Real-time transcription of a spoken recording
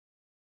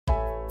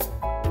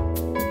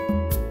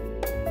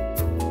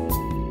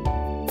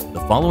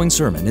following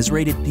sermon is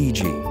rated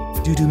PG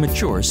due to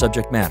mature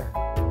subject matter.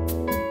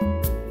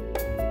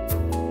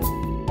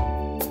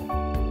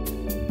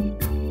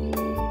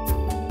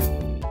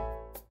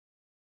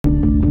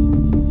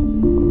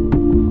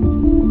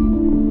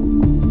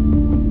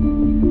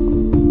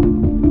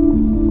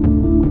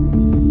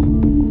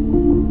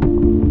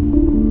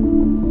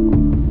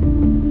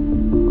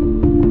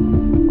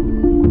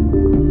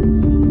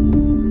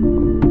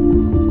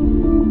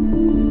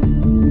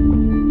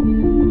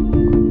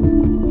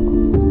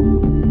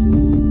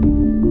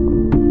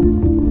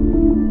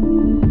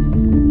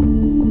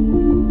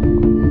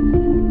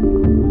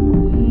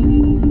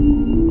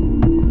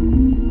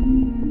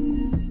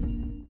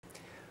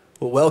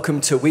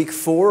 Welcome to week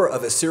 4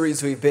 of a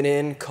series we've been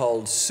in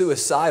called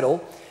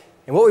Suicidal.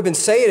 And what we've been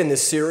saying in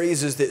this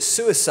series is that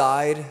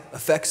suicide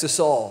affects us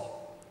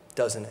all,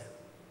 doesn't it?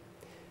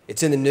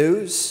 It's in the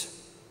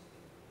news,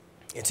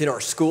 it's in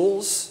our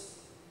schools,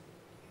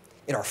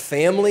 in our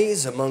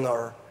families, among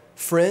our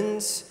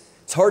friends.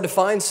 It's hard to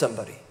find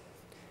somebody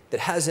that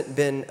hasn't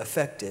been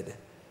affected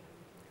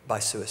by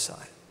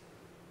suicide.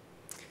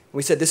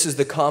 We said this is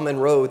the common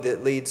road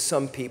that leads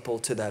some people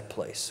to that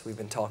place. We've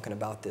been talking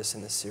about this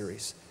in this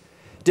series.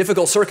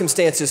 Difficult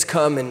circumstances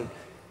come and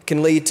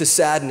can lead to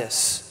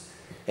sadness.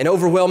 And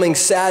overwhelming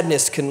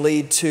sadness can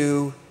lead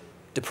to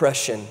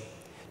depression.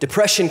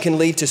 Depression can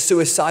lead to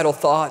suicidal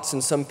thoughts,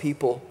 and some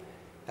people,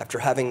 after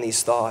having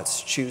these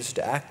thoughts, choose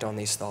to act on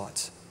these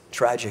thoughts.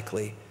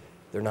 Tragically,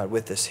 they're not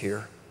with us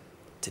here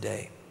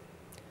today.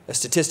 A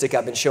statistic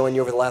I've been showing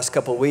you over the last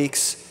couple of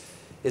weeks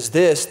is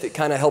this that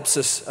kind of helps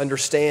us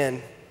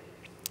understand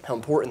how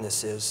important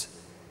this is.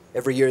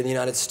 Every year in the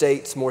United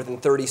States, more than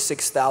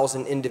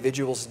 36,000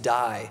 individuals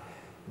die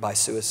by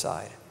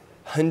suicide.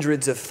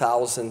 Hundreds of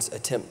thousands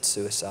attempt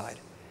suicide,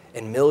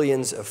 and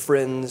millions of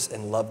friends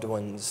and loved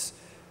ones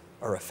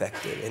are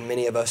affected. And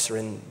many of us are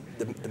in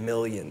the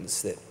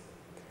millions that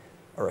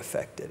are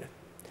affected.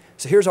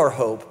 So here's our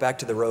hope, back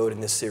to the road in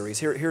this series.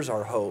 Here's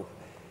our hope,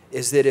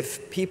 is that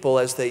if people,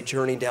 as they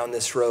journey down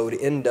this road,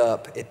 end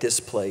up at this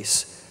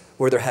place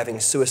where they're having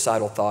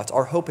suicidal thoughts,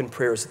 our hope and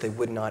prayer is that they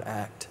would not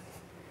act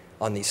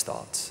on these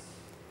thoughts,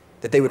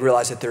 that they would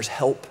realize that there's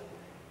help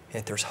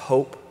and that there's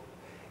hope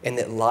and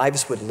that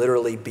lives would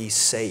literally be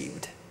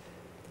saved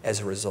as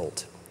a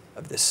result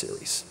of this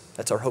series.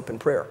 That's our hope and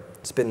prayer.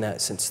 It's been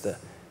that since the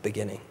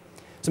beginning.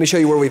 So let me show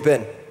you where we've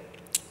been.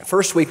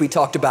 First week we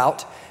talked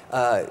about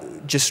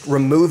just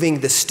removing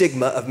the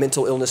stigma of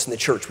mental illness in the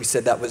church. We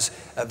said that was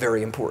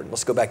very important.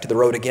 Let's go back to the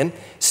road again.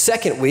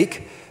 Second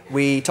week,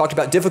 we talked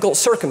about difficult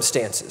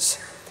circumstances.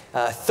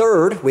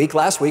 Third week,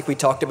 last week, we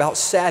talked about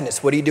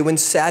sadness. What do you do when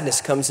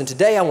sadness comes? And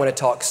today I want to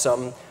talk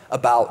some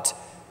about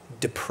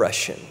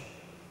depression.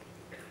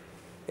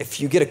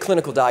 If you get a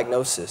clinical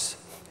diagnosis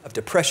of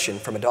depression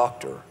from a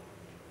doctor,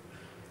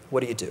 what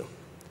do you do?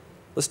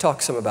 Let's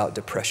talk some about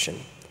depression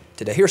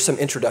today. Here's some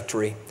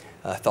introductory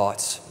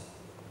thoughts.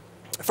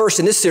 First,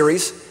 in this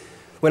series,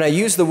 when I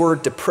use the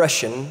word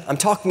depression, I'm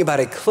talking about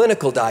a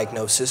clinical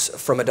diagnosis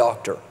from a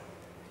doctor.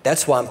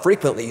 That's why I'm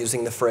frequently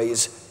using the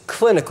phrase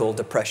clinical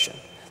depression,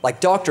 like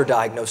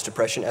doctor-diagnosed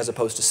depression as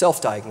opposed to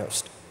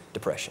self-diagnosed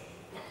depression.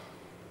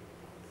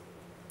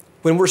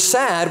 When we're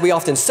sad, we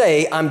often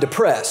say, I'm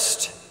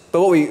depressed.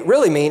 But what we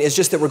really mean is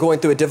just that we're going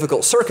through a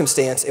difficult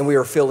circumstance and we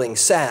are feeling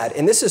sad.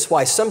 And this is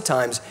why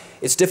sometimes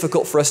it's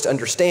difficult for us to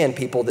understand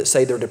people that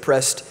say they're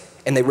depressed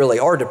and they really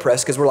are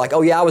depressed, because we're like,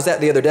 oh yeah, I was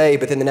that the other day,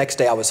 but then the next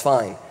day I was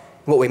fine. And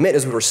what we meant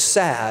is we were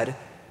sad,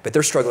 but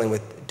they're struggling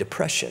with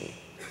depression.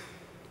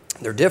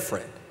 They're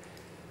different.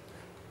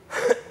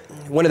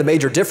 One of the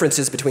major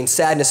differences between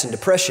sadness and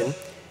depression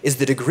is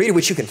the degree to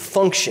which you can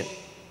function.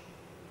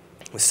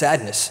 With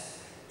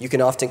sadness, you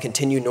can often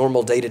continue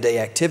normal day-to-day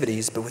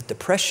activities, but with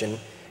depression,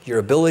 your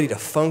ability to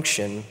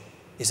function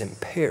is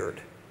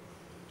impaired.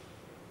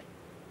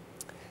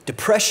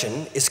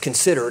 Depression is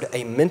considered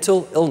a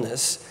mental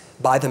illness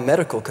by the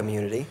medical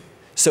community,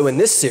 so in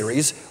this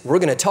series, we're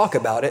going to talk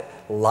about it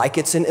like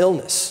it's an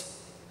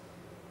illness.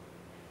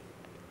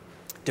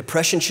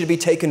 Depression should be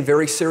taken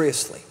very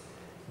seriously,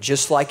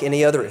 just like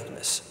any other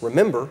illness.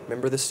 Remember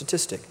the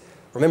statistic.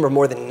 Remember,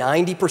 more than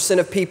 90%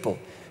 of people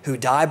who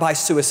die by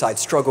suicide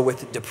struggle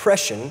with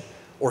depression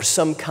or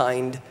some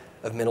kind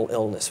of mental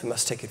illness. We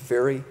must take it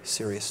very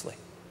seriously.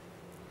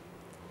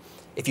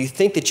 If you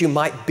think that you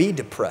might be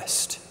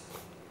depressed,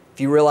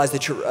 if you realize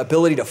that your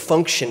ability to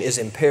function is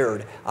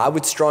impaired, I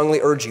would strongly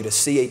urge you to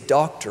see a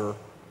doctor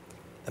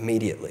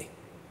immediately.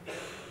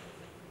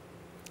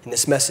 In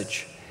this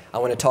message, I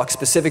want to talk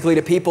specifically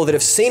to people that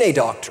have seen a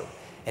doctor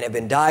and have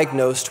been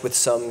diagnosed with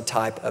some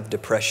type of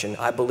depression.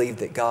 I believe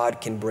that God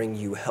can bring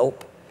you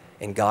help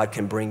and God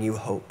can bring you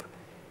hope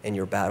in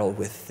your battle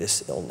with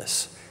this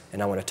illness.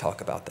 And I want to talk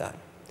about that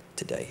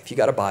today. If you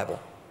got a Bible,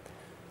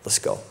 let's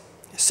go.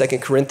 2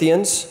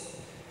 Corinthians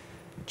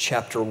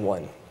chapter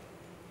 1.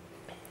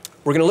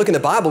 We're going to look in the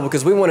Bible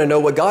because we want to know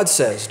what God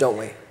says, don't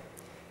we?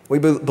 We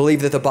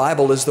believe that the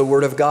Bible is the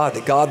Word of God,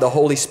 that God, the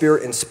Holy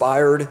Spirit,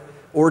 inspired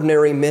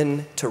ordinary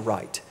men to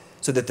write,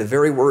 so that the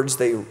very words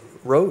they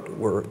wrote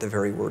were the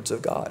very words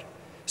of God.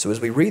 So as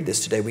we read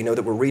this today, we know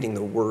that we're reading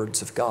the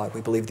words of God.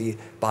 We believe the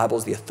Bible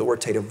is the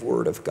authoritative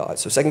word of God.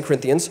 So 2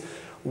 Corinthians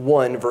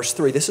 1, verse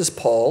 3, this is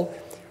Paul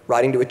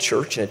writing to a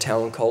church in a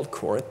town called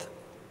Corinth.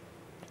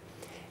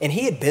 And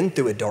he had been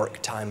through a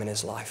dark time in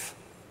his life.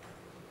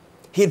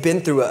 He had been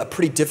through a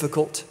pretty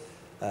difficult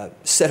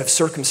set of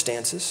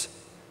circumstances.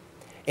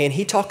 And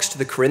he talks to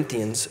the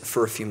Corinthians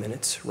for a few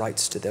minutes,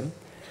 writes to them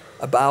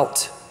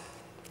about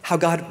how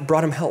God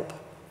brought him help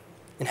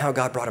and how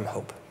God brought him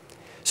hope.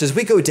 So as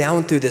we go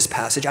down through this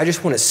passage, I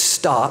just want to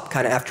stop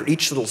kind of after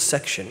each little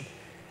section,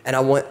 and I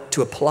want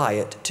to apply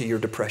it to your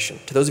depression.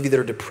 To those of you that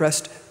are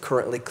depressed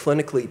currently,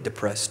 clinically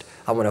depressed,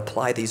 I want to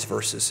apply these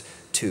verses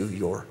to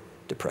your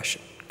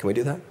depression. Can we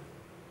do that?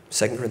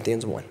 2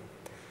 Corinthians 1.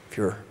 If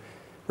you're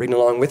reading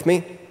along with me,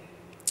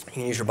 you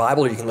can use your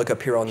Bible or you can look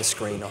up here on the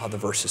screen. I'll have the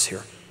verses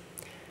here.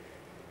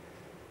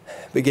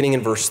 Beginning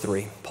in verse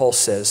 3, Paul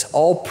says,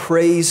 "All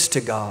praise to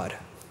God,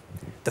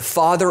 the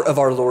Father of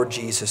our Lord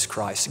Jesus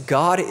Christ.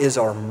 God is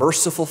our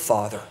merciful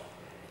Father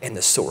and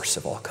the source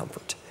of all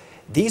comfort."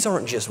 These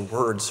aren't just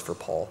words for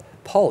Paul.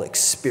 Paul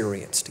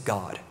experienced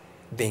God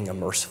being a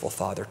merciful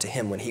Father to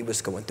him when he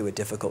was going through a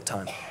difficult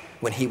time,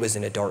 when he was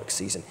in a dark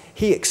season.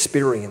 He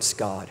experienced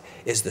God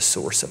as the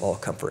source of all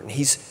comfort. And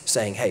he's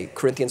saying, hey,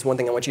 Corinthians, one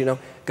thing I want you to know,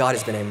 God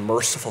has been a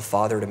merciful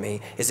Father to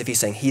me, as if he's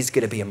saying he's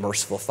going to be a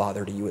merciful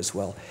Father to you as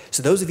well.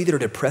 So those of you that are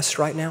depressed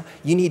right now,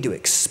 you need to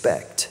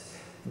expect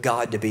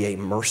God to be a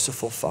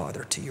merciful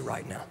Father to you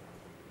right now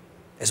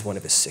as one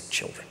of his sick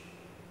children.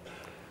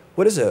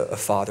 What does a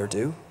father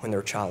do when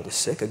their child is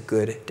sick, a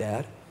good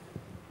dad?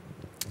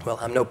 Well,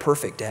 I'm no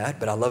perfect dad,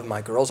 but I love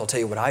my girls. I'll tell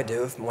you what I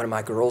do. If one of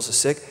my girls is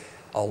sick,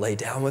 I'll lay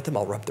down with them.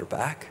 I'll rub their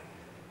back.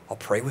 I'll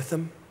pray with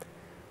them.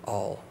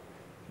 I'll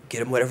get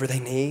them whatever they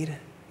need,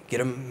 get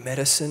them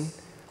medicine.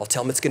 I'll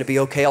tell them it's going to be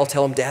okay. I'll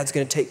tell them Dad's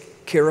going to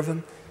take care of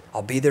them.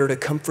 I'll be there to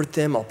comfort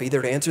them. I'll be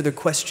there to answer their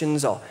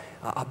questions. I'll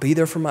be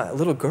there for my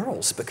little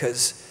girls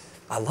because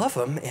I love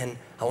them and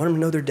I want them to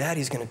know their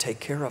daddy's going to take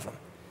care of them.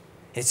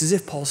 And it's as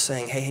if Paul's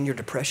saying, hey, in your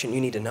depression,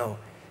 you need to know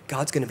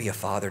God's going to be a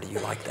father to you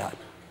like that.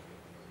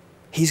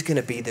 He's going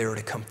to be there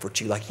to comfort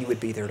you like you would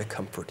be there to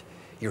comfort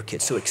your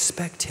kids. So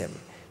expect him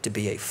to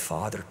be a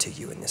father to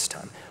you in this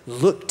time.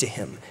 Look to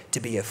him to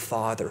be a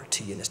father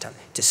to you in this time,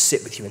 to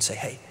sit with you and say,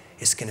 hey,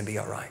 it's going to be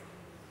all right.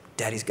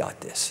 Daddy's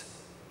got this.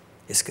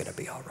 It's going to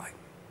be all right.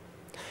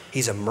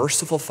 He's a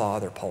merciful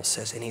Father, Paul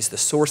says, and he's the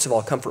source of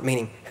all comfort,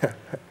 meaning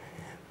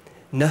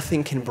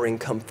nothing can bring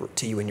comfort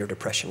to you in your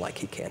depression like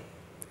he can.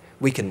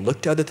 We can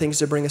look to other things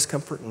to bring us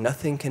comfort.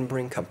 Nothing can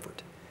bring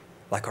comfort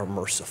like our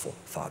merciful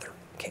Father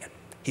can.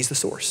 He's the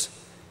source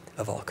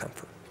of all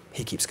comfort.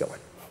 He keeps going.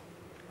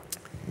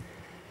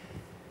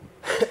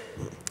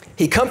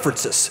 He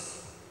comforts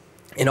us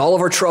in all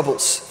of our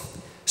troubles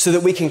so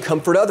that we can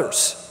comfort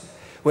others.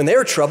 When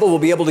they're in trouble, we'll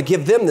be able to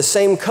give them the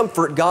same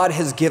comfort God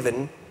has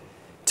given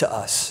to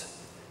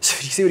us. So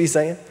do you see what he's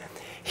saying?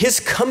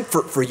 His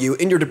comfort for you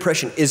in your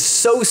depression is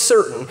so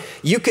certain,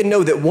 you can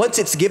know that once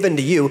it's given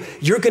to you,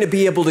 you're going to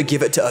be able to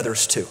give it to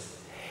others too.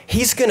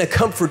 He's going to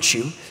comfort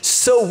you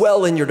so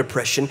well in your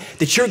depression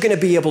that you're going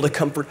to be able to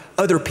comfort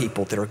other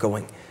people that are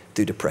going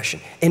through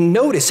depression. And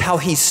notice how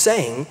he's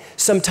saying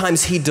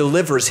sometimes he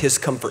delivers his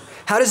comfort.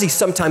 How does he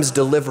sometimes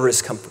deliver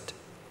his comfort?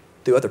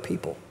 Through other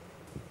people.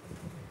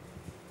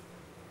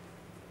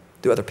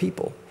 Through other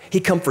people. He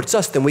comforts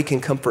us, then we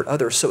can comfort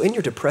others. So in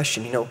your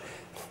depression, you know,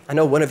 I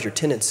know one of your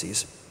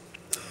tendencies,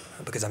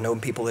 because I've known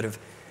people that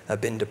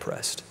have been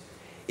depressed,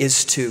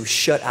 is to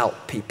shut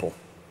out people.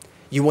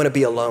 You want to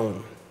be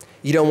alone.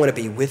 You don't want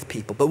to be with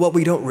people. But what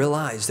we don't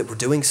realize that we're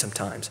doing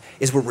sometimes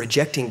is we're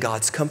rejecting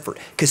God's comfort,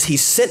 because he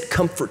sent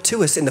comfort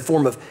to us in the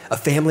form of a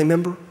family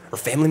member or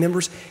family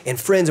members and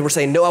friends. And we're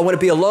saying, no, I want to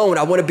be alone.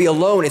 I want to be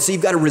alone. And so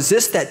you've got to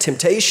resist that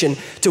temptation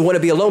to want to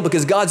be alone,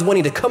 because God's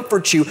wanting to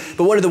comfort you.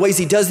 But one of the ways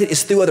he does it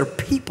is through other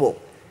people.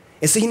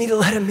 And so you need to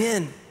let him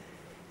in,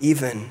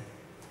 even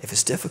if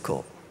it's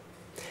difficult.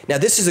 Now,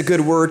 this is a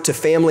good word to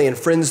family and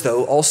friends,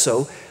 though,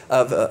 also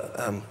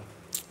of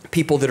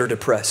people that are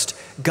depressed.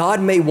 God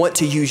may want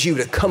to use you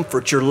to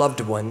comfort your loved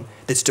one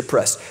that's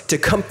depressed, to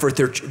comfort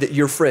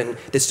your friend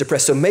that's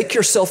depressed. So make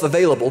yourself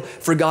available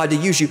for God to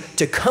use you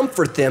to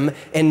comfort them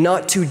and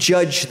not to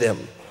judge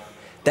them.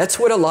 That's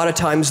what a lot of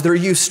times they're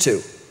used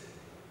to.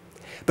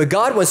 But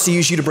God wants to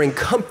use you to bring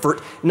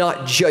comfort,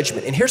 not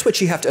judgment. And here's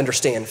what you have to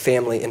understand,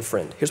 family and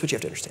friend. Here's what you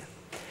have to understand.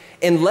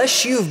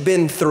 Unless you've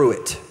been through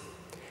it,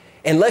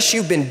 unless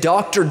you've been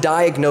doctor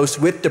diagnosed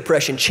with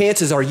depression,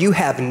 chances are you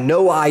have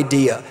no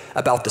idea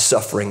about the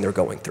suffering they're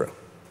going through.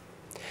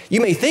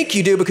 You may think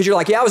you do because you're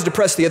like, yeah, I was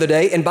depressed the other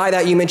day, and by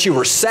that you meant you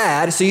were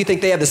sad, so you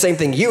think they have the same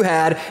thing you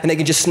had and they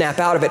can just snap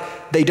out of it.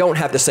 They don't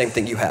have the same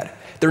thing you had.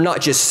 They're not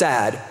just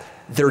sad,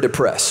 they're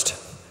depressed.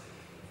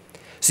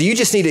 So you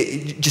just need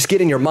to just get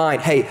in your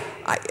mind, hey,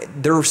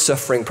 they're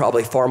suffering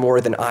probably far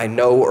more than I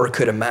know or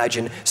could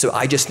imagine, so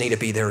I just need to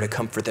be there to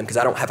comfort them because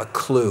I don't have a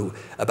clue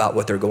about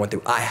what they're going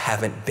through. I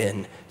haven't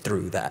been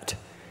through that.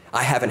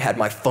 I haven't had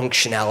my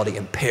functionality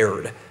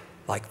impaired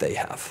like they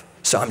have.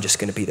 So I'm just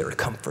going to be there to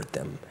comfort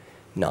them,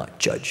 not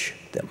judge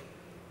them.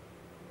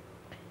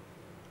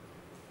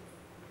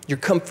 Your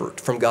comfort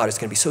from God is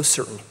going to be so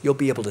certain. You'll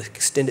be able to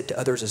extend it to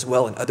others as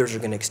well, and others are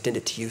going to extend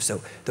it to you.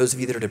 So those of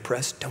you that are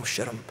depressed, don't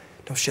shut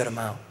them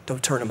out.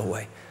 Don't turn them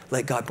away.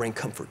 Let God bring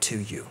comfort to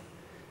you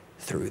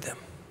through them.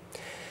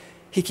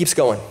 He keeps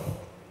going.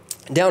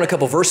 Down a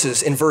couple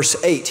verses, in verse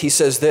 8, he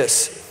says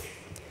this.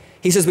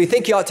 He says, we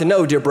think you ought to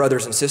know, dear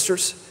brothers and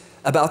sisters,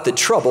 about the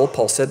trouble,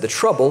 Paul said, the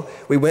trouble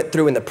we went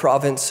through in the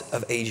province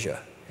of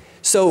Asia.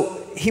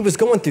 So he was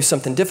going through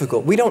something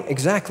difficult. We don't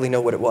exactly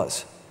know what it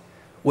was.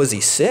 Was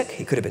he sick?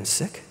 He could have been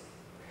sick.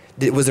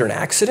 Was there an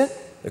accident?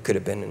 There could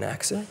have been an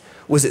accident.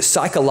 Was it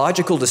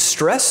psychological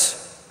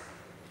distress?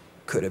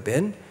 Could have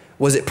been.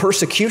 Was it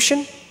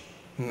persecution?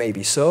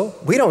 Maybe so.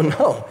 We don't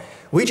know.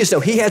 We just know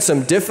he had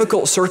some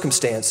difficult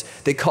circumstance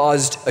that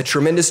caused a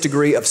tremendous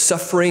degree of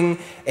suffering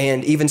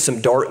and even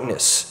some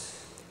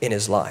darkness in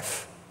his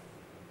life.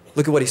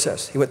 Look at what he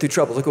says. He went through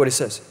trouble. Look at what he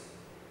says.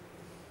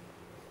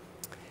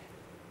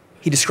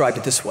 He described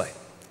it this way.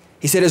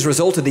 He said, as a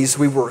result of these,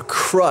 we were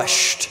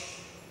crushed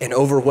and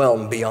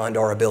overwhelmed beyond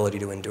our ability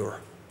to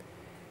endure.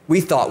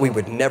 We thought we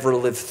would never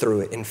live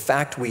through it. In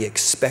fact, we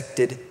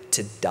expected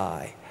to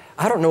die.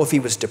 I don't know if he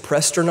was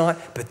depressed or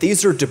not, but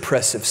these are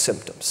depressive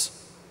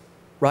symptoms,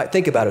 right?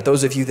 Think about it.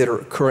 Those of you that are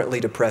currently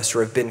depressed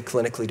or have been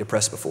clinically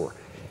depressed before,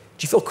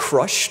 do you feel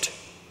crushed?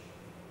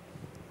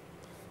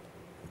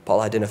 Paul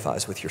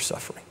identifies with your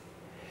suffering.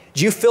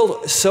 Do you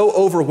feel so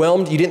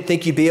overwhelmed you didn't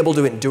think you'd be able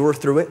to endure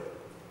through it?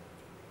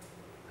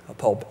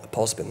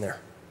 Paul's been there.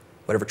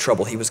 Whatever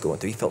trouble he was going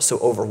through, he felt so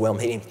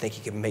overwhelmed, he didn't think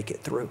he could make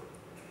it through.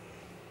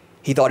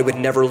 He thought he would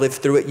never live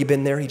through it. You've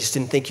been there. He just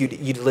didn't think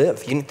you'd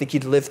live. You didn't think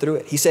you'd live through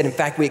it. He said, in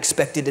fact, we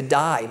expected to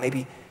die.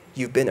 Maybe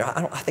you've been there.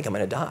 I think I'm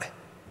going to die.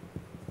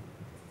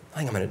 I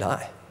think I'm going to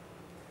die.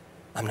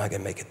 I'm not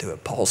going to make it through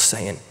it. Paul's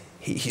saying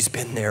he's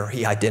been there.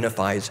 He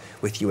identifies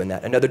with you in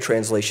that. Another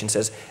translation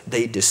says,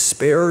 they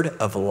despaired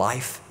of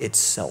life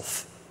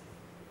itself.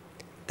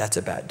 That's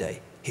a bad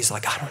day. He's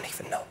like, I don't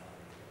even know.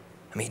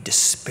 I mean, he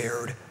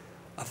despaired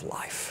of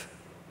life.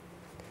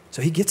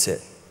 So he gets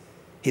it.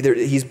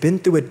 He's been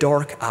through a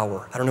dark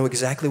hour. I don't know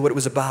exactly what it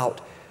was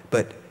about,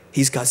 but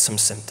he's got some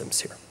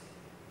symptoms here.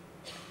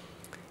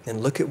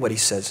 And look at what he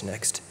says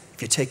next.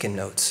 If you're taking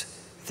notes,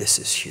 this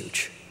is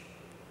huge.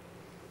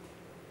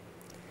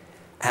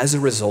 As a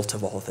result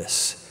of all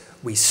this,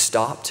 we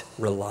stopped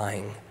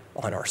relying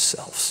on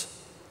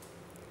ourselves.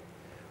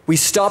 We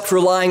stopped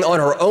relying on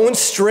our own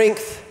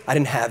strength. I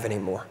didn't have any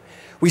more.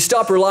 We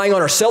stopped relying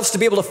on ourselves to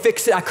be able to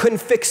fix it. I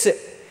couldn't fix it.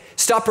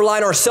 Stopped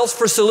relying on ourselves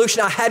for a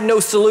solution. I had no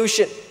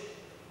solution.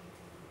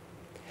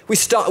 We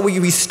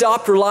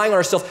stopped relying on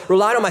ourselves.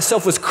 Relying on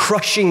myself was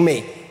crushing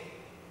me,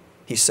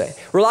 he's saying.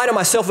 Relying on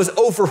myself was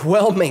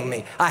overwhelming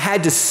me. I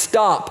had to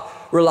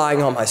stop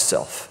relying on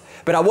myself.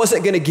 But I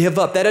wasn't going to give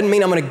up. That doesn't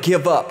mean I'm going to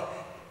give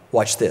up.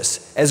 Watch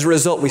this. As a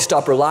result, we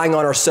stopped relying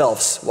on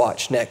ourselves.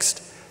 Watch,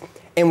 next.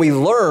 And we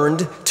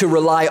learned to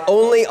rely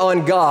only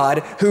on God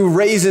who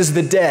raises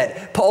the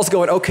dead. Paul's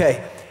going,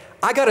 okay,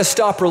 I got to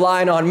stop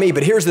relying on me.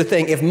 But here's the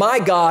thing. If my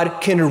God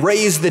can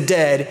raise the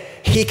dead,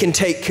 he can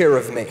take care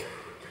of me.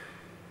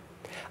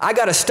 I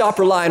got to stop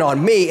relying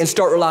on me and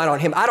start relying on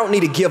him. I don't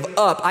need to give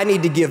up. I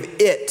need to give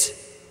it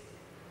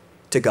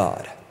to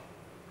God.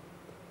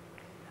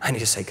 I need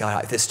to say,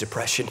 God, this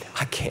depression,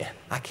 I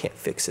can't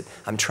fix it.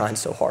 I'm trying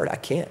so hard, I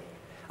can't.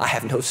 I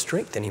have no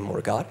strength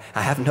anymore, God.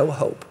 I have no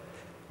hope.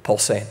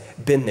 Paul's saying,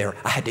 been there,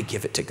 I had to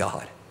give it to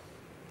God.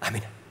 I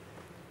mean,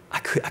 I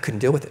couldn't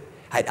deal with it.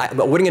 I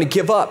wasn't going to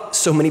give up.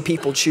 So many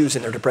people choose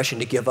in their depression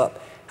to give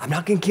up. I'm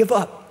not going to give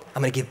up.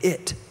 I'm going to give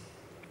it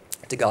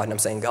to God. And I'm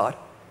saying, God,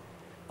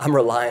 I'm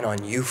relying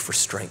on you for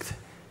strength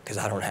because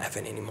I don't have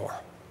it anymore.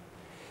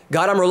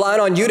 God, I'm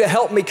relying on you to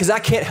help me because I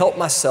can't help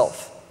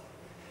myself.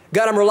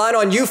 God, I'm relying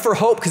on you for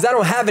hope because I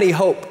don't have any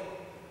hope.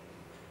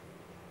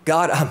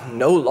 God, I'm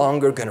no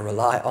longer going to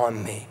rely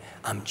on me.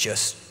 I'm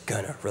just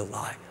going to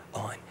rely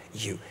on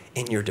you.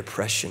 In your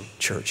depression,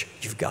 church,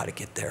 you've got to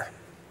get there.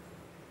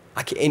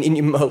 I can't,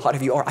 and a lot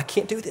of you are. I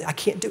can't do that. I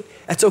can't do it.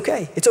 That's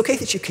okay. It's okay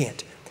that you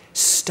can't.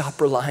 Stop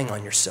relying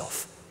on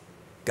yourself.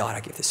 God, I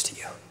give this to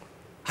you.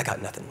 I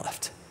got nothing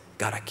left.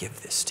 God, I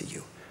give this to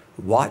you.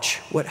 Watch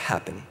what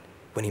happened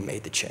when he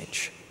made the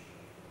change.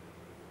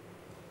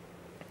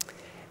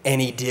 And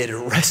he did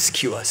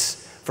rescue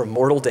us from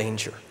mortal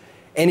danger.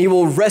 And he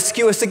will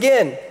rescue us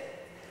again.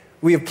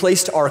 We have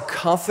placed our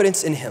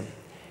confidence in him,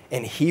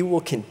 and he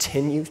will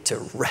continue to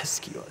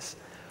rescue us.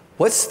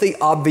 What's the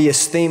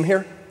obvious theme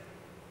here?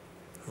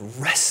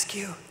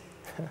 Rescue.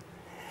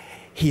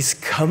 He's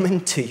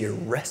coming to your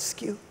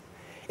rescue.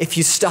 If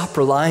you stop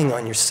relying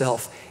on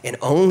yourself and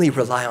only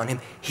rely on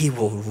him, he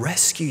will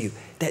rescue you.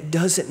 That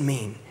doesn't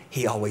mean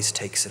he always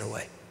takes it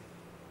away.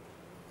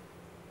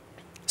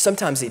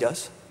 Sometimes he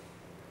does.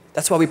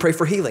 That's why we pray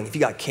for healing. If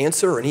you got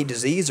cancer or any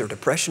disease or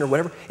depression or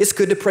whatever, it's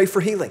good to pray for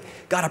healing.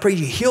 God, I pray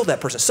you heal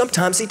that person.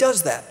 Sometimes he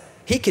does that.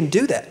 He can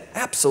do that,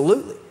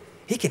 absolutely.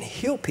 He can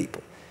heal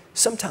people.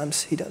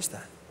 Sometimes he does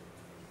that.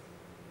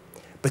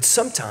 But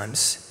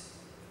sometimes,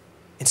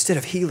 instead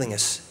of healing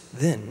us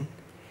then,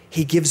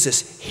 He gives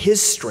us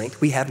his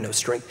strength. We have no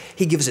strength.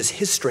 He gives us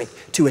his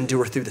strength to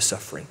endure through the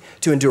suffering,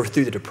 to endure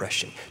through the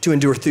depression, to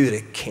endure through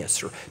the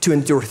cancer, to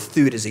endure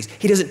through disease.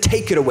 He doesn't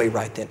take it away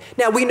right then.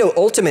 Now, we know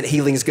ultimate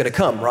healing is going to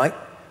come, right?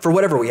 For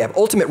whatever we have.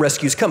 Ultimate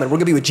rescue is coming. We're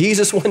going to be with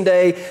Jesus one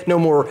day. No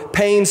more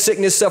pain,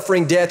 sickness,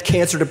 suffering, death,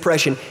 cancer,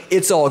 depression.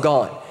 It's all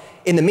gone.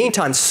 In the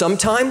meantime,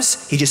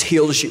 sometimes he just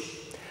heals you.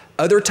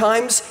 Other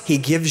times, he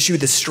gives you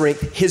the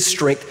strength, his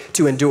strength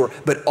to endure.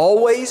 But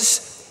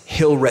always,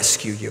 he'll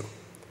rescue you.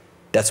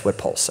 That's what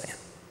Paul's saying.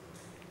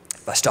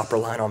 If I stop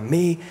relying on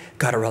me,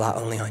 God, I rely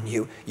only on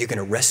you. You're going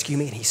to rescue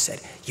me. And he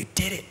said, you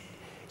did it.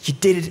 You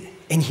did it,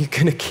 and you're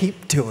going to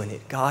keep doing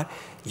it. God,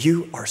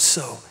 you are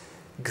so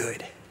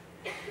good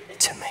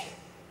to me.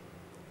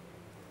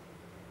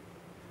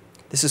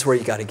 This is where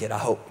you got to get, I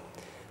hope,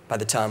 by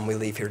the time we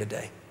leave here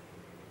today.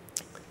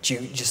 You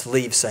just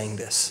leave saying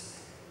this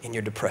in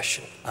your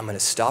depression. I'm going to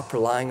stop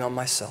relying on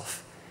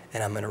myself,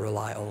 and I'm going to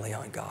rely only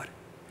on God.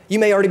 You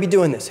may already be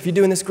doing this. If you're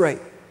doing this, great.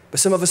 But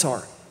some of us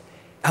aren't.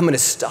 I'm going to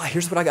stop.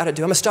 Here's what I got to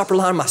do. I'm going to stop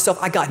relying on myself.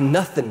 I got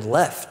nothing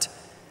left.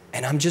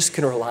 And I'm just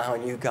going to rely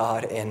on you,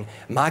 God. And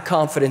my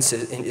confidence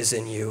is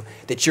in you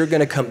that you're going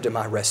to come to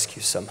my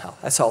rescue somehow.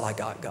 That's all I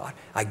got, God.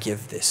 I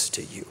give this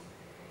to you.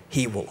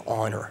 He will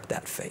honor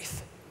that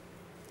faith.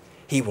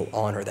 He will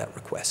honor that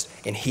request.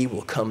 And he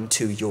will come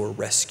to your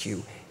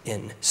rescue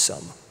in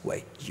some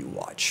way. You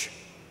watch.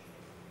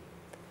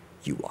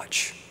 You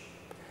watch.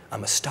 I'm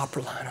going to stop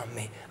relying on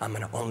me. I'm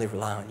going to only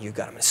rely on you,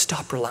 God. I'm going to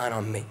stop relying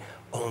on me,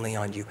 only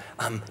on you.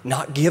 I'm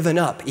not giving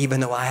up, even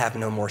though I have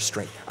no more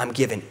strength. I'm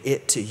giving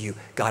it to you.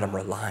 God, I'm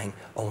relying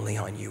only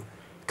on you.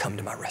 Come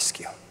to my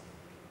rescue.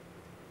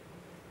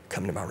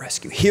 Come to my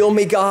rescue. Heal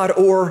me, God,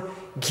 or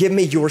give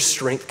me your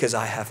strength, because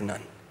I have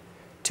none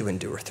to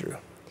endure through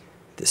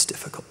this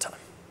difficult time.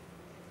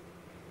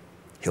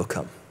 He'll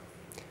come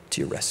to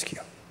your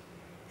rescue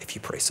if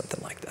you pray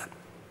something like that.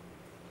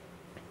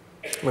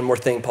 One more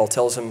thing Paul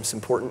tells him is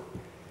important.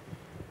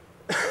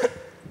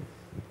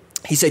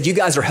 He said, you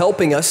guys are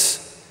helping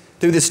us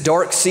through this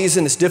dark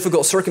season, this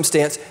difficult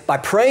circumstance, by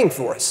praying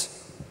for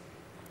us.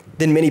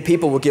 Then many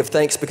people will give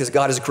thanks because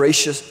God has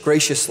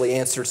graciously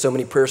answered so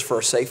many prayers for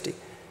our safety.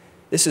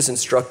 This is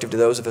instructive to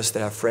those of us that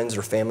have friends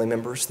or family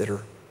members that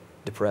are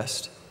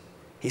depressed.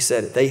 He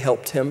said they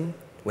helped him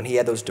when he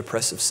had those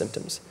depressive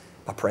symptoms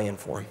by praying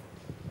for him.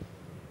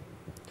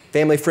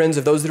 Family, friends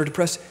of those that are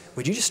depressed,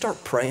 would you just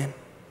start praying?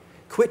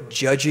 Quit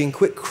judging,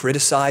 quit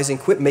criticizing,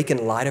 quit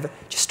making light of it.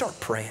 Just start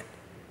praying.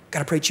 God,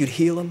 I pray that you'd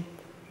heal them.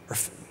 Or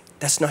if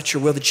that's not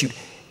your will, that you'd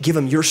give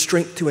them your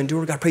strength to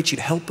endure. God, I pray that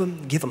you'd help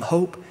them, give them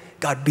hope.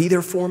 God, be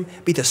there for them,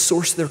 be the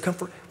source of their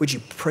comfort. Would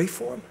you pray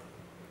for them?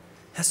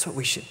 That's what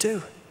we should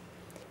do.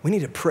 We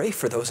need to pray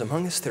for those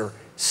among us that are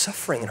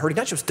suffering and hurting,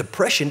 not just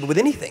depression, but with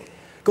anything,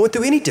 going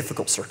through any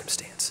difficult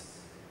circumstance.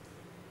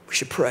 We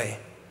should pray.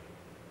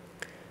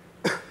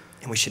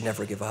 And we should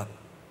never give up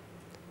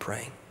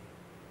praying.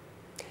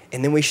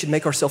 And then we should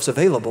make ourselves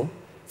available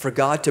for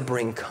God to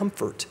bring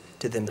comfort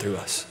to them through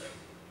us.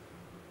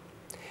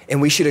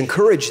 And we should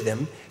encourage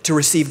them to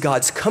receive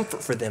God's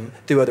comfort for them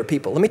through other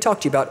people. Let me talk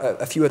to you about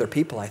a few other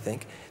people, I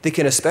think, that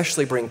can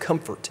especially bring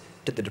comfort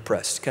to the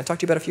depressed. Can I talk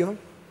to you about a few of them?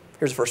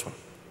 Here's the first one.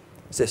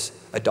 It's this: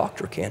 a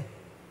doctor can.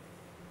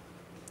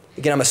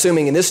 Again, I'm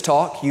assuming in this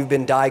talk you've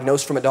been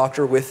diagnosed from a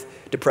doctor with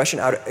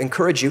depression. I would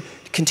encourage you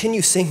to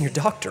continue seeing your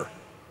doctor.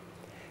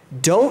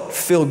 Don't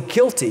feel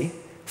guilty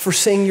for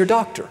seeing your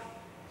doctor.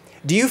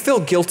 Do you feel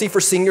guilty for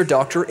seeing your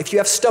doctor if you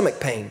have stomach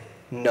pain?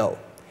 No.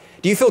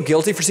 Do you feel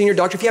guilty for seeing your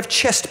doctor if you have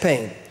chest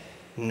pain?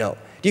 No.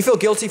 Do you feel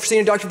guilty for seeing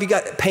your doctor if you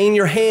got pain in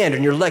your hand or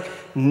in your leg?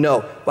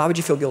 No. Why would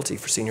you feel guilty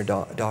for seeing your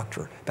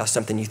doctor about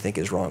something you think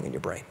is wrong in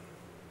your brain?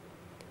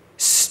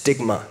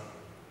 Stigma.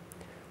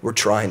 We're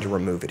trying to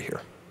remove it here.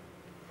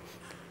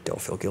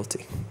 Don't feel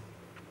guilty.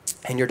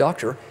 And your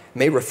doctor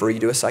may refer you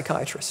to a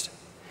psychiatrist.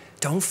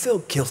 Don't feel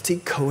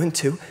guilty going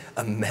to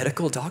a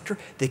medical doctor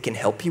that can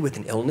help you with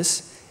an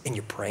illness in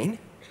your brain.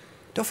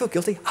 Don't feel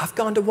guilty. I've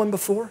gone to one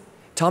before.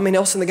 Tommy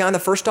Nelson, the guy in the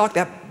first talk,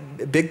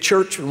 that big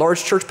church,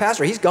 large church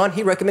pastor, he's gone.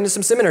 He recommended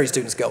some seminary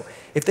students go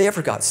if they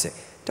ever got sick.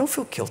 Don't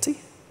feel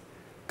guilty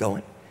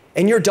going.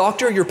 And your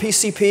doctor, your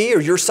PCP, or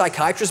your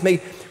psychiatrist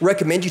may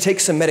recommend you take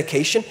some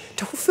medication.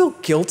 Don't feel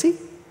guilty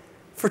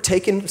for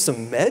taking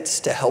some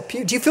meds to help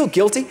you. Do you feel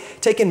guilty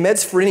taking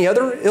meds for any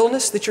other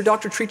illness that your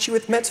doctor treats you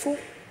with meds for?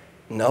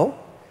 No.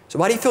 So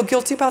why do you feel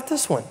guilty about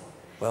this one?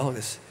 Well,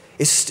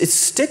 it's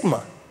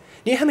stigma.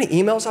 Do you know how many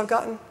emails I've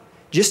gotten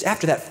just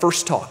after that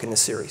first talk in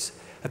this series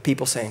of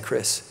people saying,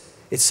 Chris,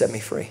 it set me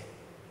free.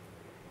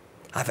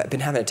 I've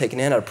been having to take an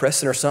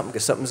antidepressant or something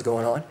because something's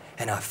going on,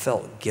 and I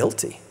felt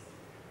guilty.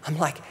 I'm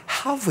like,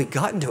 how have we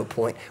gotten to a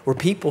point where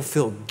people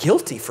feel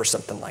guilty for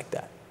something like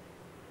that?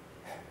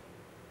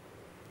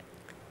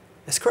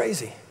 It's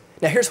crazy.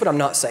 Now, here's what I'm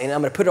not saying.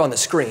 I'm going to put it on the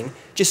screen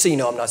just so you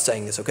know I'm not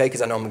saying this, okay?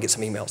 Because I know I'm going to get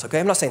some emails, okay?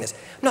 I'm not saying this.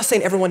 I'm not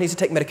saying everyone needs to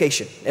take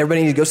medication.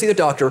 Everybody needs to go see the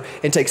doctor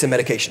and take some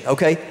medication,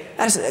 okay?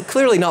 That is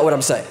clearly not what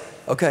I'm saying,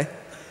 okay?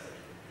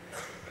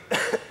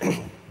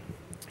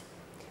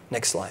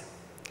 Next slide.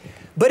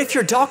 But if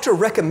your doctor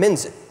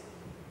recommends it,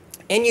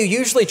 and you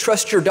usually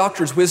trust your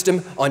doctor's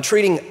wisdom on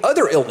treating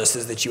other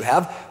illnesses that you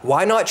have,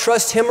 why not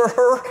trust him or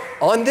her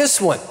on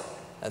this one?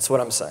 That's what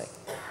I'm saying.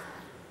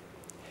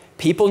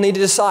 People need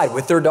to decide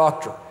with their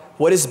doctor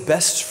what is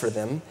best for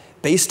them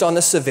based on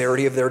the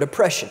severity of their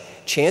depression.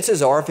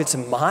 Chances are, if it's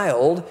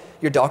mild,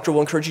 your doctor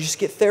will encourage you to just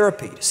get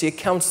therapy, to see a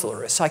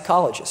counselor, a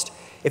psychologist.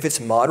 If it's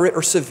moderate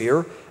or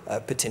severe,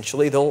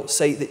 potentially they'll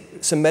say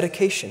that some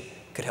medication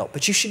could help.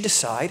 But you should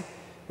decide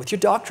with your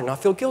doctor,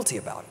 not feel guilty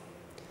about it.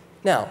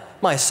 Now,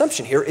 my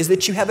assumption here is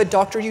that you have a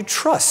doctor you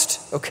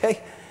trust,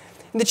 okay?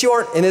 And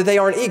that they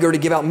aren't eager to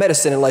give out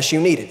medicine unless you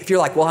need it. If you're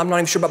like, well, I'm not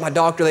even sure about my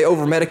doctor, they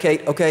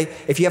over-medicate, okay?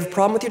 If you have a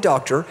problem with your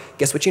doctor,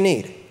 guess what you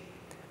need?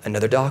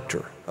 Another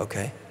doctor,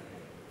 okay?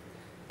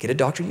 Get a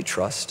doctor you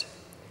trust,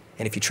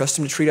 and if you trust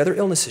him to treat other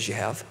illnesses you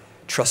have,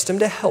 trust him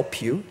to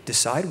help you,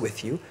 decide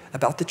with you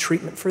about the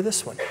treatment for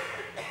this one,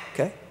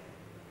 okay?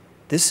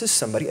 This is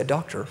somebody, a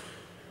doctor,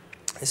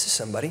 this is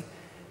somebody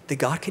that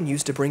God can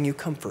use to bring you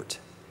comfort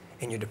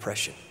in your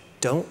depression.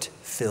 Don't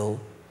feel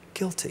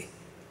guilty.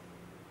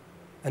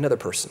 Another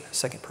person, a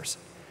second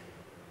person.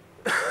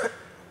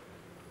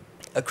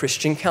 A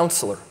Christian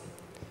counselor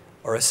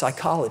or a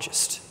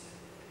psychologist.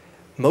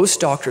 Most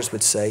doctors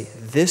would say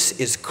this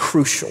is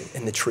crucial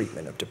in the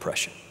treatment of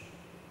depression.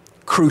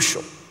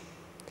 Crucial.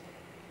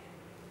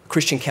 A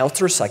Christian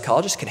counselor,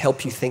 psychologist can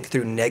help you think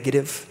through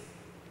negative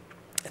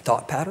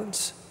thought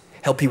patterns,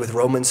 help you with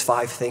Romans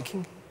 5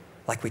 thinking,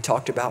 like we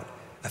talked about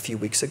a few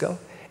weeks ago.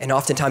 And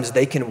oftentimes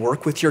they can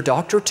work with your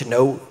doctor to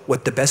know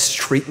what the best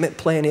treatment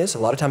plan is. A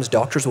lot of times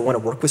doctors will want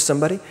to work with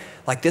somebody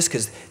like this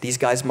because these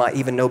guys might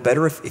even know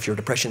better if your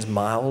depression's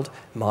mild,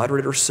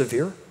 moderate, or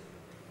severe.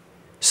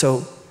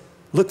 So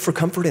look for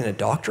comfort in a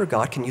doctor.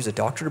 God can use a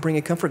doctor to bring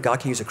you comfort. God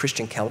can use a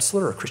Christian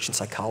counselor or a Christian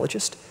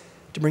psychologist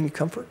to bring you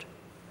comfort.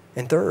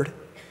 And third,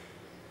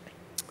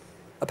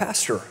 a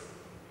pastor.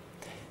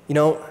 You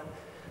know,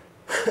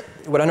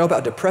 what I know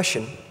about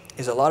depression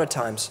is a lot of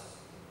times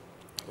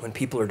when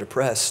people are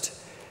depressed,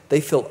 they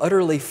feel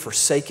utterly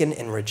forsaken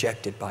and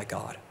rejected by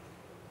God.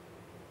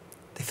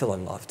 They feel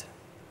unloved.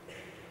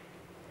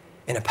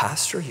 And a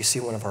pastor, you see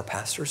one of our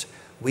pastors,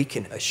 we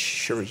can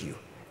assure you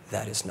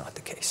that is not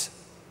the case.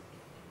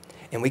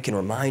 And we can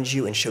remind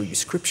you and show you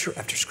scripture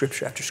after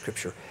scripture after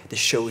scripture that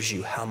shows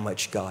you how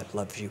much God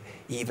loves you,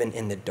 even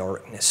in the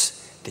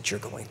darkness that you're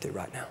going through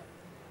right now.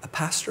 A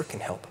pastor can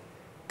help.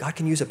 God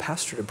can use a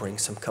pastor to bring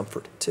some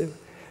comfort too.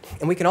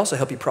 And we can also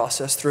help you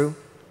process through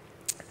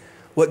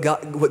what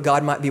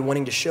God might be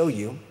wanting to show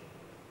you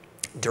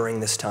during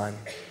this time.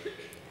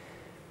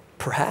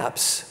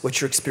 Perhaps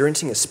what you're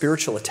experiencing is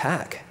spiritual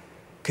attack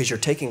because you're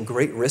taking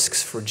great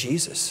risks for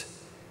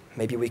Jesus.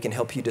 Maybe we can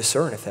help you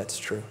discern if that's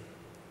true.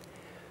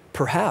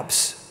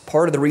 Perhaps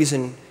part of the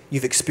reason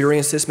you've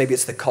experienced this, maybe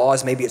it's the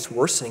cause, maybe it's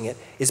worsening it,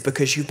 is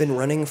because you've been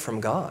running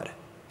from God.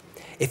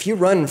 If you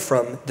run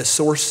from the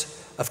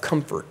source of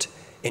comfort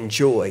and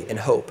joy and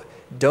hope,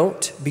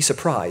 don't be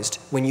surprised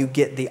when you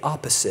get the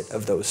opposite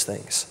of those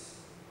things.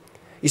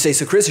 You say,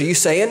 so Chris, are you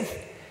saying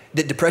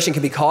that depression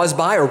can be caused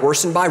by or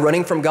worsened by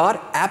running from God?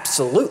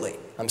 Absolutely,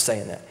 I'm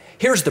saying that.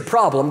 Here's the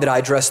problem that I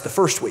addressed the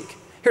first week.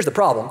 Here's the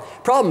problem.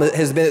 Problem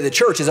has been that the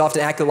church has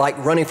often acted like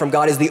running from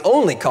God is the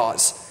only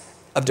cause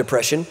of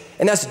depression,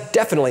 and that's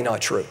definitely not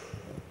true.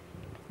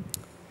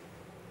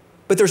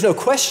 But there's no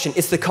question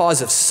it's the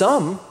cause of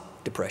some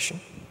depression,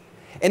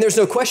 and there's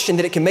no question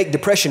that it can make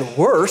depression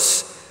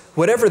worse,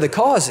 whatever the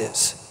cause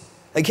is.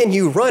 Again,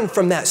 you run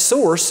from that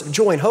source of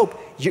joy and hope.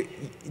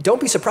 Don't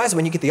be surprised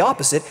when you get the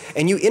opposite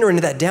and you enter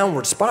into that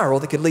downward spiral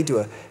that could lead to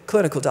a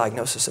clinical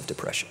diagnosis of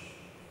depression.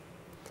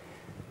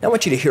 Now I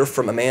want you to hear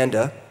from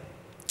Amanda,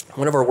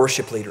 one of our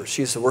worship leaders.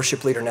 She's the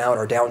worship leader now at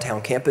our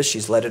downtown campus.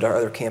 She's led at our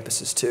other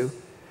campuses too.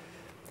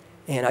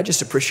 And I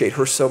just appreciate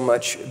her so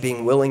much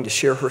being willing to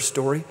share her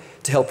story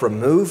to help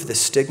remove the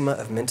stigma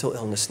of mental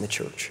illness in the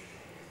church.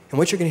 And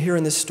what you're going to hear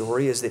in this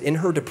story is that in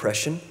her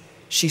depression,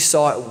 she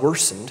saw it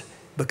worsened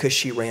because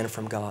she ran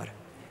from God.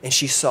 And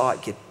she saw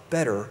it get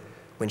better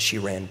when she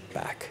ran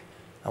back.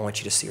 I want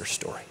you to see her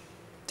story.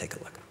 Take a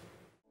look.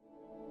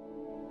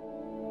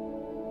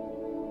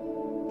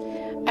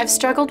 I've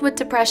struggled with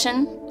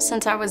depression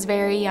since I was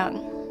very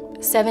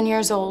young, 7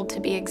 years old to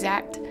be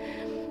exact.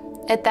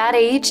 At that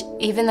age,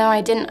 even though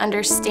I didn't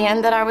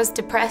understand that I was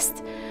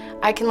depressed,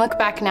 I can look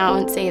back now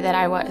and say that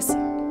I was.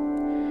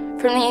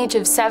 From the age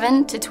of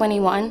 7 to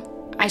 21,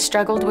 I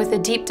struggled with a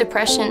deep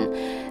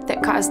depression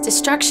that caused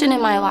destruction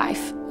in my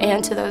life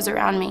and to those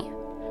around me.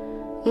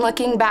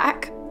 Looking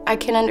back, I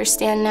can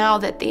understand now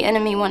that the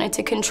enemy wanted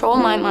to control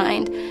my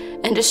mind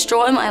and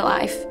destroy my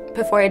life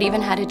before it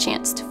even had a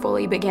chance to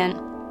fully begin.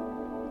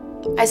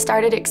 I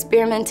started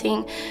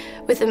experimenting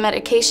with a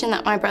medication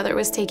that my brother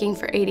was taking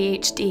for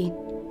ADHD.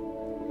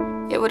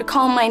 It would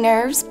calm my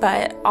nerves,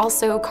 but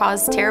also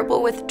cause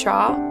terrible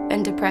withdrawal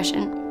and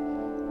depression.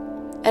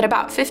 At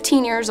about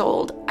 15 years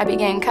old, I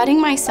began cutting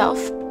myself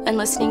and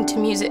listening to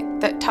music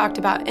that talked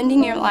about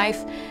ending your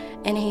life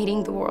and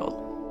hating the world.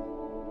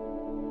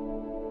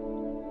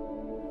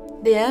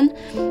 Then,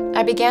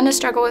 I began to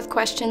struggle with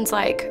questions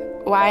like,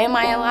 why am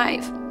I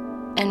alive?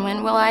 And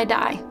when will I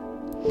die?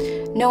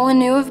 No one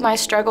knew of my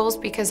struggles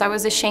because I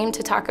was ashamed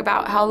to talk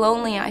about how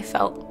lonely I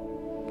felt.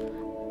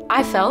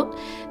 I felt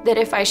that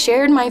if I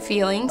shared my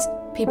feelings,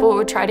 people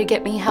would try to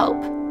get me help,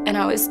 and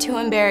I was too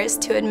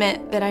embarrassed to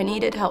admit that I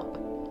needed help.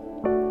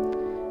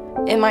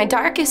 In my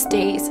darkest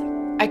days,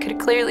 I could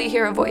clearly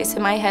hear a voice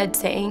in my head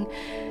saying,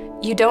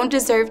 "You don't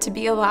deserve to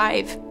be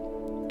alive.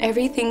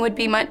 Everything would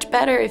be much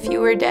better if you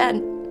were dead."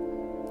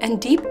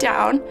 And deep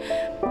down,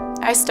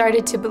 I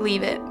started to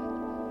believe it.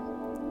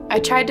 I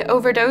tried to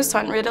overdose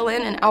on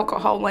Ritalin and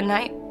alcohol one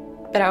night,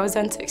 but I was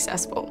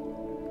unsuccessful.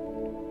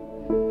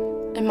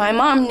 And my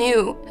mom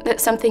knew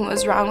that something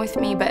was wrong with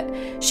me, but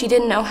she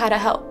didn't know how to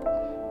help.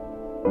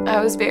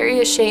 I was very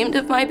ashamed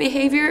of my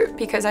behavior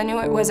because I knew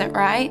it wasn't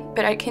right,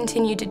 but I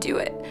continued to do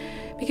it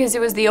because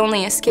it was the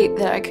only escape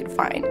that I could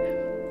find.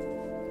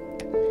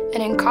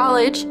 And in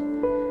college,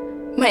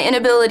 my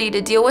inability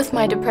to deal with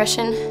my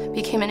depression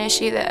became an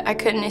issue that I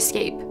couldn't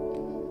escape.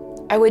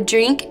 I would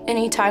drink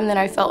anytime that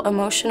I felt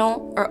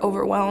emotional or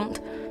overwhelmed.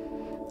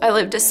 I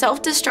lived a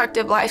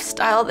self-destructive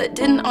lifestyle that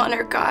didn't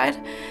honor God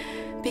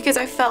because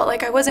I felt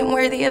like I wasn't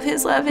worthy of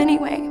His love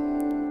anyway.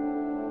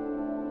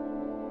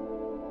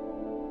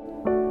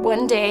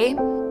 One day,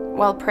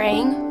 while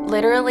praying,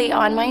 literally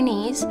on my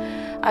knees,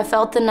 I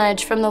felt the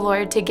nudge from the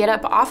Lord to get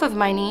up off of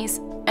my knees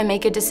and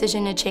make a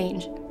decision to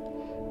change.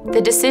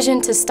 The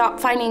decision to stop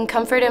finding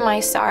comfort in my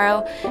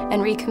sorrow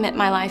and recommit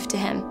my life to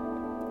Him.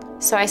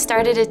 So I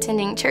started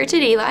attending church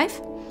at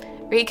eLife,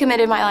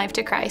 recommitted my life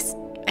to Christ,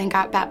 and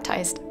got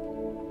baptized.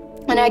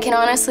 And I can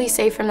honestly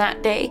say from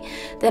that day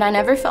that I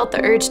never felt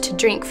the urge to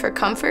drink for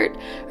comfort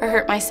or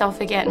hurt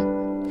myself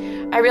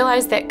again. I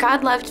realized that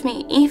God loved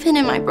me even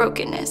in my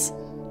brokenness.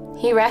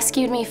 He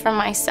rescued me from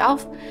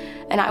myself,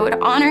 and I would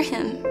honor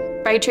Him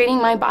by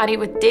treating my body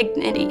with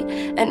dignity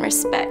and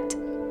respect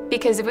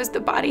because it was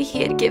the body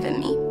He had given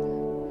me.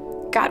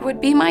 God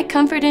would be my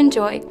comfort and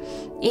joy,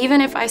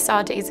 even if I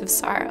saw days of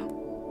sorrow.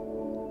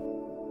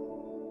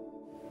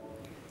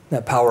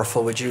 Isn't that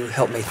powerful? Would you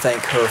help me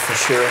thank her for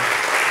sharing?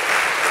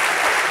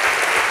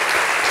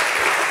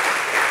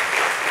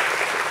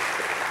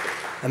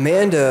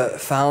 Amanda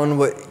found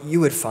what you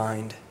would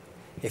find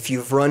if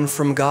you've run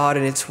from God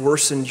and it's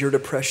worsened your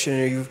depression,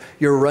 or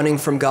you're running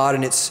from God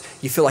and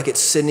you feel like it's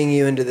sending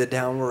you into the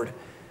downward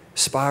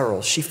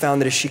spiral. She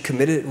found that if she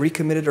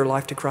recommitted her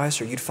life to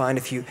Christ, or you'd find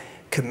if you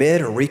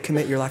commit or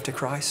recommit your life to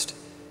Christ,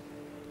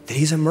 that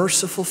He's a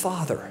merciful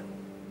Father,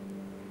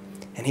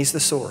 and He's the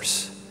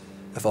source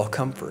of all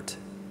comfort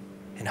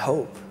and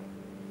hope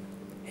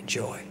and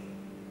joy.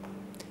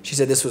 She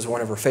said this was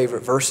one of her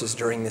favorite verses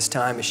during this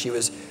time as she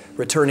was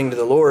returning to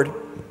the Lord.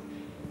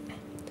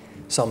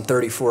 Psalm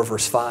 34,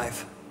 verse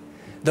 5.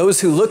 Those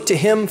who look to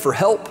Him for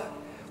help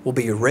will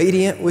be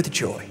radiant with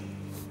joy.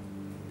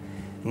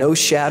 No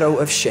shadow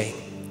of shame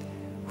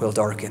will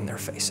darken their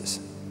faces.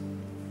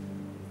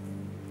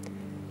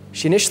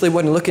 She initially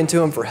wasn't looking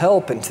to Him for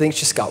help, and things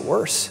just got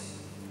worse.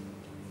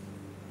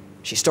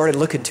 She started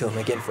looking to Him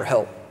again for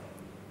help.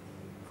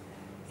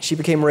 She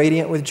became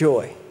radiant with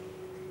joy.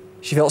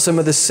 She felt some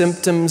of the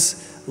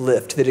symptoms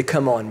lift that had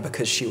come on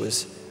because she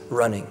was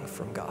running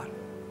from God.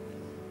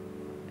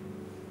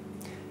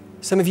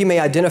 Some of you may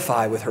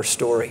identify with her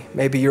story.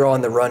 Maybe you're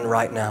on the run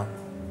right now.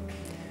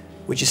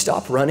 Would you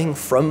stop running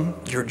from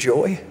your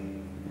joy,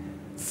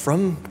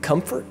 from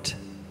comfort,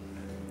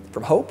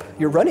 from hope?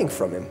 You're running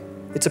from Him.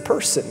 It's a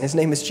person. His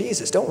name is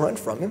Jesus. Don't run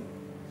from Him.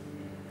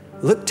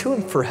 Look to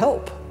Him for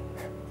help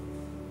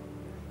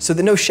so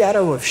that no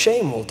shadow of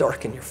shame will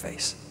darken your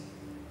face.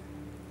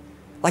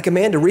 Like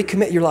Amanda,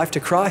 recommit your life to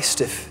Christ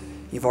if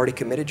you've already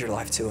committed your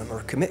life to Him,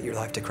 or commit your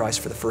life to Christ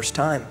for the first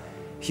time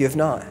if you have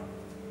not,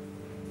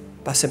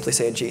 by simply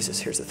saying, Jesus,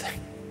 here's the thing.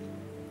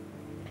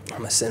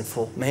 I'm a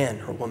sinful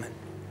man or woman,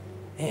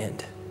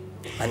 and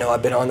I know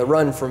I've been on the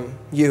run from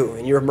You,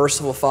 and You're a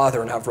merciful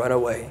Father, and I've run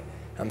away.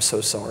 I'm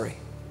so sorry.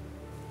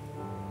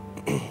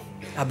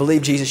 I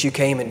believe, Jesus, You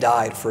came and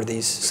died for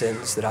these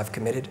sins that I've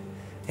committed,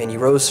 and You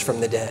rose from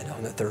the dead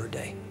on the third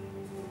day.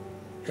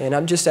 And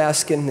I'm just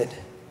asking that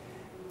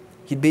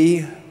You'd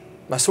be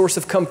my source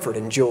of comfort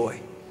and joy,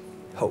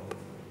 hope.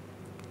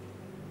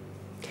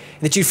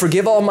 And that You'd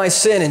forgive all my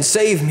sin and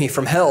save me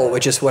from hell,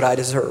 which is what I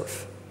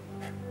deserve.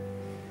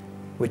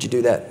 Would You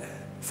do that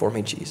for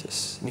me,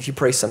 Jesus? And if you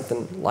pray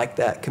something like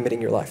that,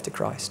 committing your life to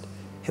Christ,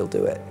 He'll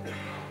do it.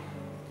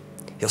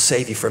 He'll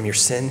save you from your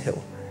sin.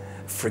 He'll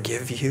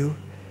forgive you,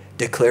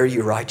 declare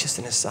you righteous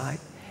in His sight,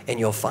 and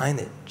you'll find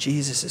that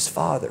Jesus is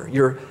Father.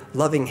 Your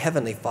loving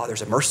Heavenly Father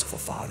is a merciful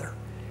Father.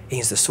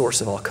 He's the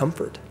source of all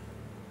comfort,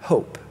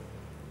 hope,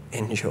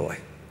 and joy.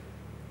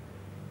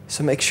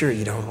 So make sure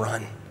you don't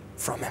run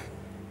from Him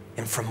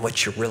and from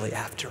what you're really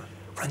after.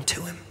 Run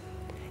to Him.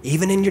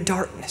 Even in your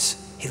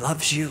darkness, He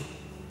loves you.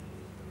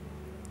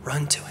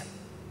 Run to Him.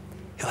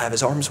 He'll have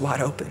His arms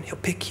wide open. He'll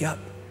pick you up.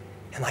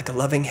 And like a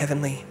loving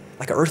heavenly,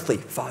 like an earthly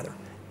Father,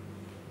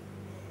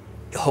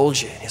 He'll hold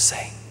you and He'll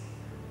say,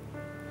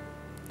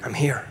 I'm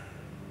here.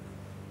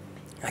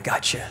 I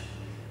got you.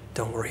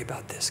 Don't worry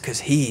about this,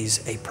 because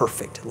He's a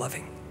perfect,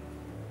 loving,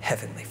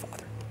 heavenly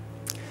Father.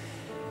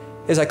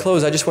 As I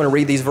close, I just want to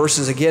read these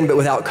verses again, but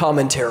without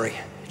commentary,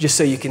 just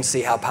so you can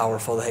see how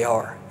powerful they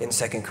are in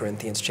 2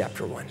 Corinthians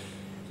chapter 1.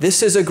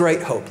 This is a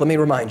great hope. Let me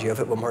remind you of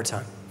it one more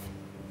time.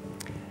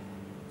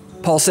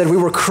 Paul said, we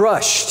were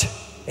crushed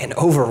and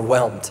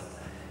overwhelmed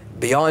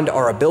beyond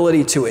our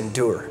ability to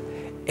endure,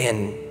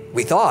 and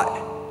we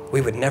thought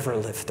we would never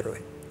live through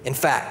it. In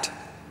fact,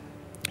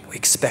 we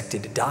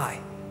expected to die.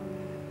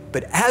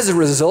 But as a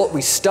result,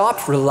 we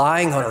stopped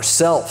relying on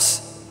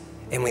ourselves,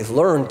 and we've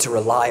learned to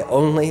rely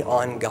only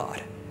on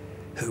God,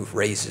 who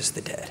raises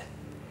the dead.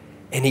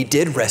 And he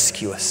did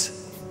rescue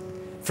us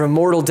from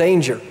mortal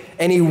danger,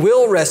 and he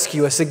will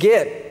rescue us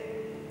again.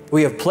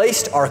 We have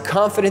placed our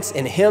confidence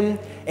in him,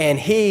 and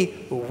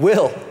he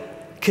will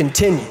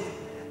continue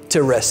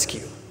to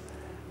rescue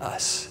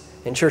us.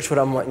 And church, what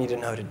I'm wanting you to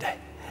know today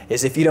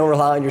is if you don't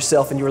rely on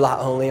yourself and you rely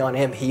only on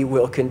him, he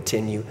will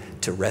continue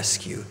to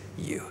rescue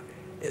you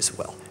as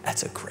well.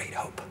 That's a great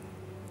hope.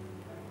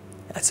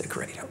 That's a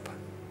great hope.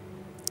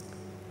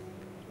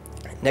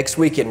 Next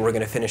weekend, we're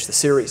going to finish the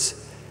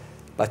series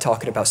by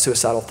talking about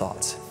suicidal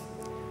thoughts.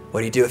 What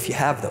do you do if you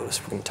have those?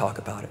 We're going to talk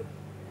about it.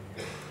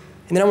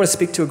 And then I want to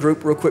speak to a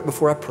group real quick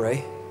before I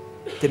pray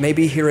that may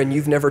be here and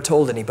you've never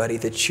told anybody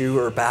that you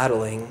are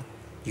battling,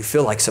 you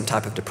feel like some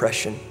type of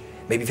depression.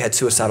 Maybe you've had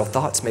suicidal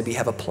thoughts. Maybe you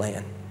have a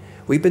plan.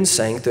 We've been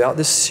saying throughout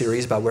this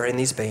series by wearing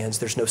these bands,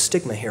 there's no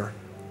stigma here.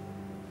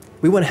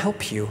 We want to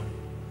help you.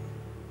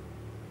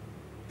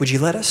 Would you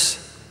let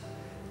us?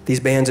 These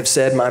bands have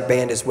said my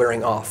band is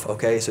wearing off,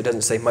 okay? So it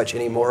doesn't say much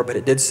anymore, but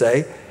it did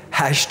say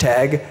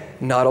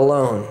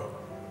 #NotAlone.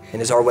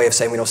 And it's our way of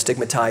saying we don't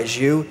stigmatize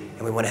you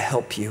and we want to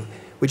help you.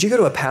 Would you go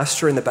to a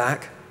pastor in the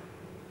back,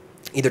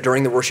 either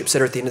during the worship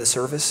set or at the end of the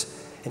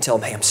service, and tell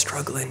them, hey, I'm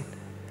struggling.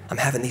 I'm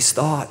having these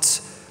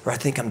thoughts, or I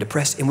think I'm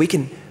depressed. And we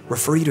can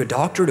refer you to a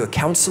doctor, to a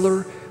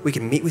counselor. We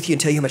can meet with you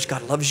and tell you how much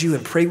God loves you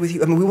and pray with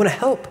you. I mean, we want to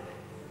help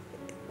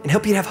and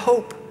help you to have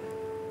hope.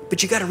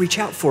 But you got to reach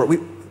out for it.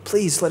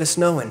 Please let us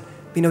know, and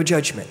be no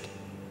judgment,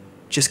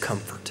 just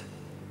comfort.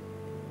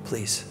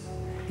 Please.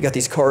 You got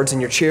these cards in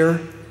your chair.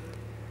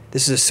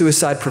 This is a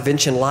suicide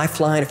prevention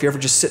lifeline. If you're ever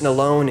just sitting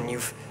alone and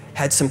you've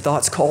had some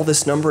thoughts, call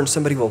this number and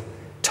somebody will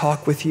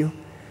talk with you.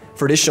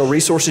 For additional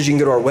resources, you can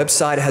go to our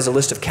website. It has a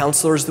list of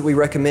counselors that we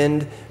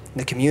recommend in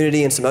the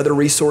community and some other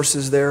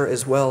resources there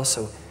as well.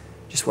 So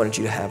just wanted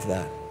you to have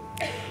that.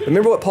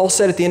 Remember what Paul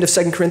said at the end of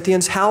 2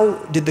 Corinthians? How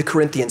did the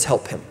Corinthians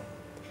help him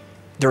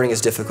during his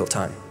difficult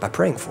time? By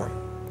praying for him.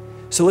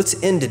 So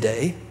let's end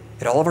today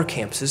at all of our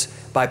campuses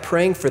by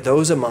praying for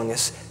those among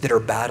us that are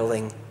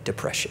battling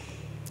depression.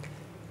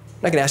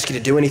 I'm not going to ask you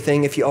to do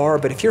anything if you are,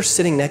 but if you're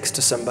sitting next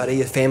to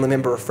somebody, a family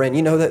member or friend,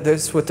 you know that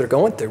that's what they're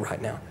going through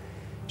right now.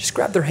 Just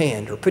grab their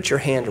hand or put your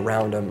hand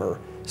around them or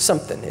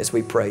something as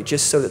we pray,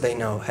 just so that they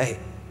know, hey,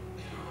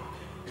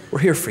 we're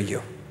here for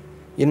you.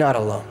 You're not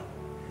alone.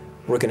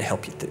 We're going to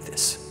help you through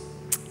this.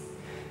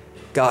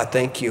 God,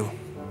 thank you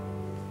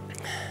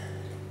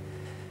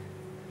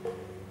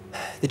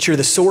that you're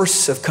the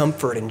source of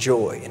comfort and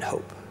joy and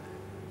hope.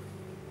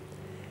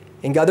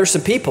 And God, there's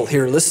some people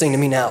here listening to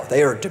me now.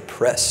 They are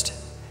depressed,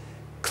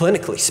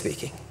 clinically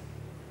speaking.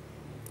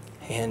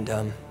 And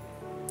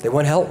they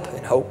want help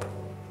and hope.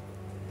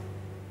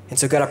 And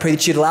so God, I pray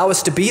that you'd allow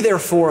us to be there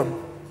for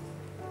them.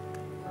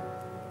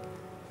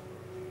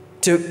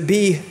 To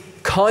be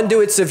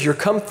conduits of your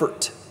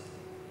comfort.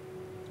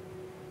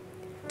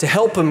 To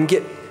help them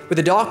get with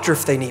a doctor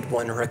if they need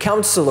one, or a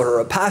counselor or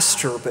a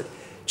pastor, but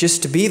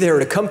just to be there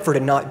to comfort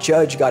and not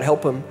judge. God,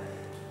 help them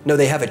know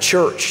they have a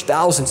church,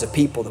 thousands of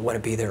people that want to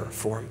be there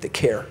for them, that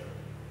care,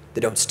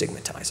 that don't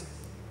stigmatize them.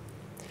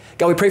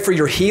 God, we pray for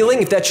your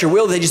healing. If that's your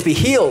will, they just be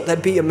healed.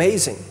 That'd be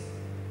amazing.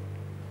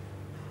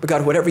 But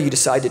God, whatever you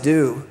decide to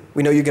do,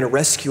 we know you're going to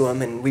rescue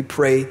them, and we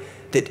pray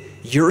that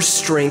your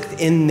strength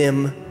in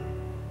them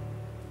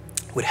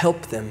would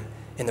help them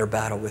in their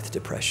battle with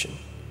depression.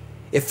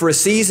 If for a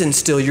season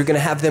still you're going to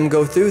have them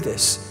go through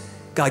this,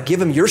 God, give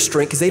them your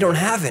strength because they don't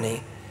have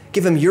any.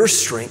 Give them your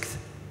strength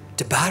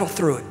to battle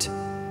through it,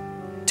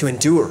 to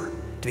endure,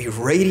 to be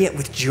radiant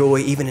with joy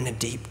even in a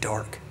deep,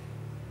 dark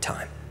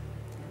time.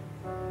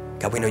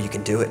 God, we know you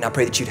can do it, and I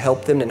pray that you'd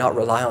help them to not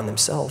rely on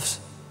themselves,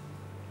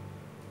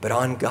 but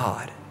on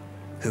God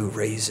who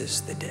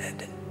raises the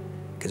dead.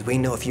 Because we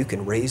know if you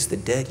can raise the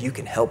dead, you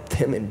can help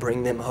them and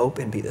bring them hope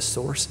and be the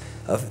source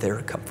of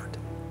their comfort.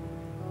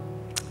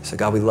 So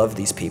God, we love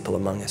these people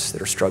among us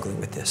that are struggling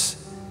with this.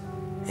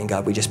 And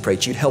God, we just pray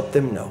that you'd help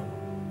them know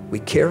we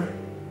care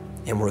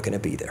and we're going to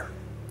be there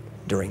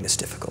during this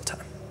difficult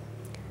time.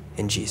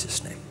 In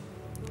Jesus' name,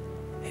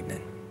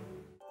 amen.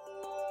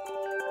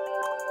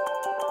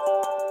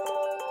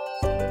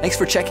 Thanks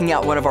for checking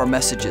out one of our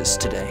messages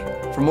today.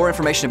 For more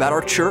information about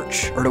our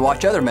church or to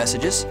watch other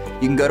messages,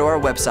 you can go to our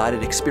website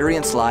at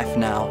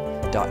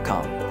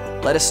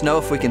experiencelifenow.com. Let us know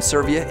if we can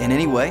serve you in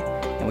any way,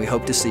 and we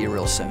hope to see you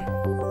real soon.